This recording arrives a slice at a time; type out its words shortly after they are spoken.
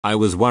I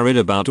was worried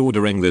about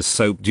ordering this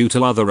soap due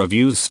to other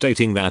reviews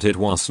stating that it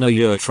wasn't a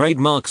your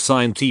trademark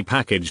signed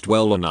packaged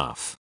well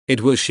enough.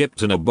 It was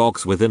shipped in a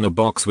box within a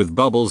box with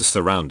bubbles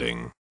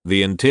surrounding.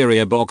 The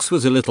interior box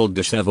was a little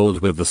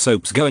disheveled with the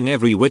soaps going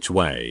every which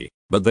way,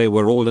 but they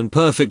were all in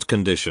perfect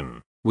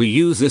condition. We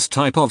use this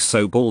type of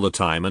soap all the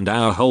time and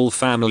our whole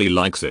family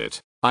likes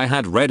it. I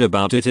had read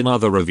about it in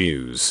other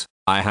reviews.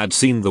 I had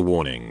seen the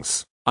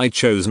warnings. I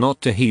chose not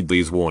to heed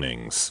these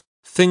warnings.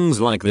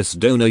 Things like this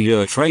don't know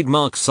your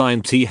trademark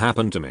signed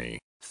happen to me.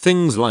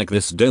 Things like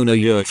this don't know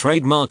your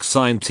trademark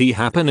signed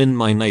happen in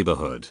my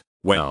neighborhood.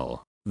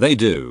 Well, they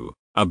do.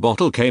 A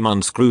bottle came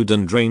unscrewed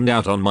and drained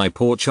out on my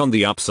porch on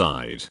the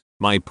upside.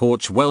 My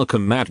porch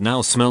welcome mat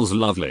now smells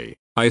lovely.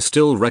 I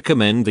still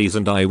recommend these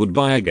and I would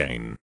buy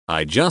again.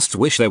 I just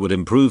wish they would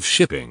improve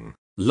shipping.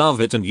 Love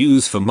it and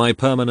use for my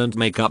permanent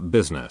makeup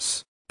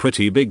business.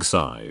 Pretty big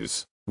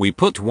size. We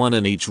put one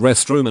in each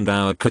restroom and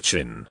our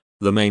kitchen.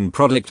 The main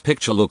product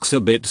picture looks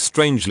a bit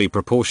strangely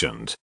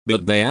proportioned,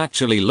 but they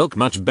actually look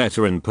much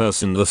better in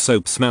person. The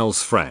soap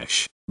smells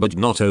fresh, but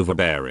not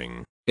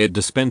overbearing. It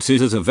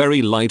dispenses as a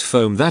very light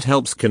foam that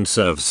helps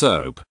conserve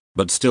soap,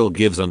 but still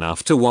gives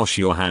enough to wash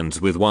your hands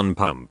with one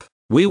pump.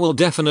 We will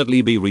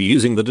definitely be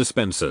reusing the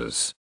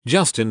dispensers.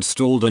 Just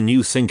installed a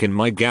new sink in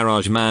my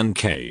garage man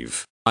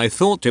cave. I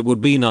thought it would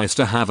be nice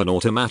to have an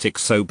automatic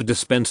soap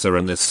dispenser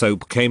and this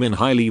soap came in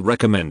highly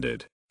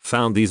recommended.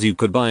 Found these you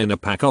could buy in a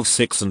pack of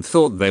 6 and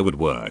thought they would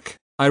work.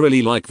 I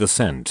really like the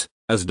scent,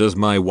 as does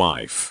my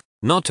wife.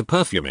 Not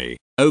perfumey,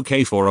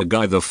 okay for a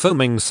guy. The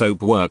foaming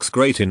soap works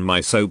great in my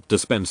soap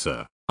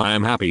dispenser. I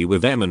am happy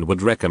with them and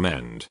would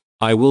recommend.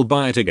 I will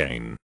buy it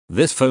again.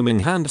 This foaming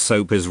hand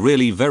soap is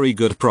really very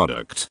good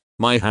product.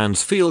 My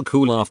hands feel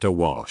cool after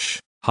wash.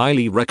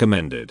 Highly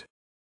recommended.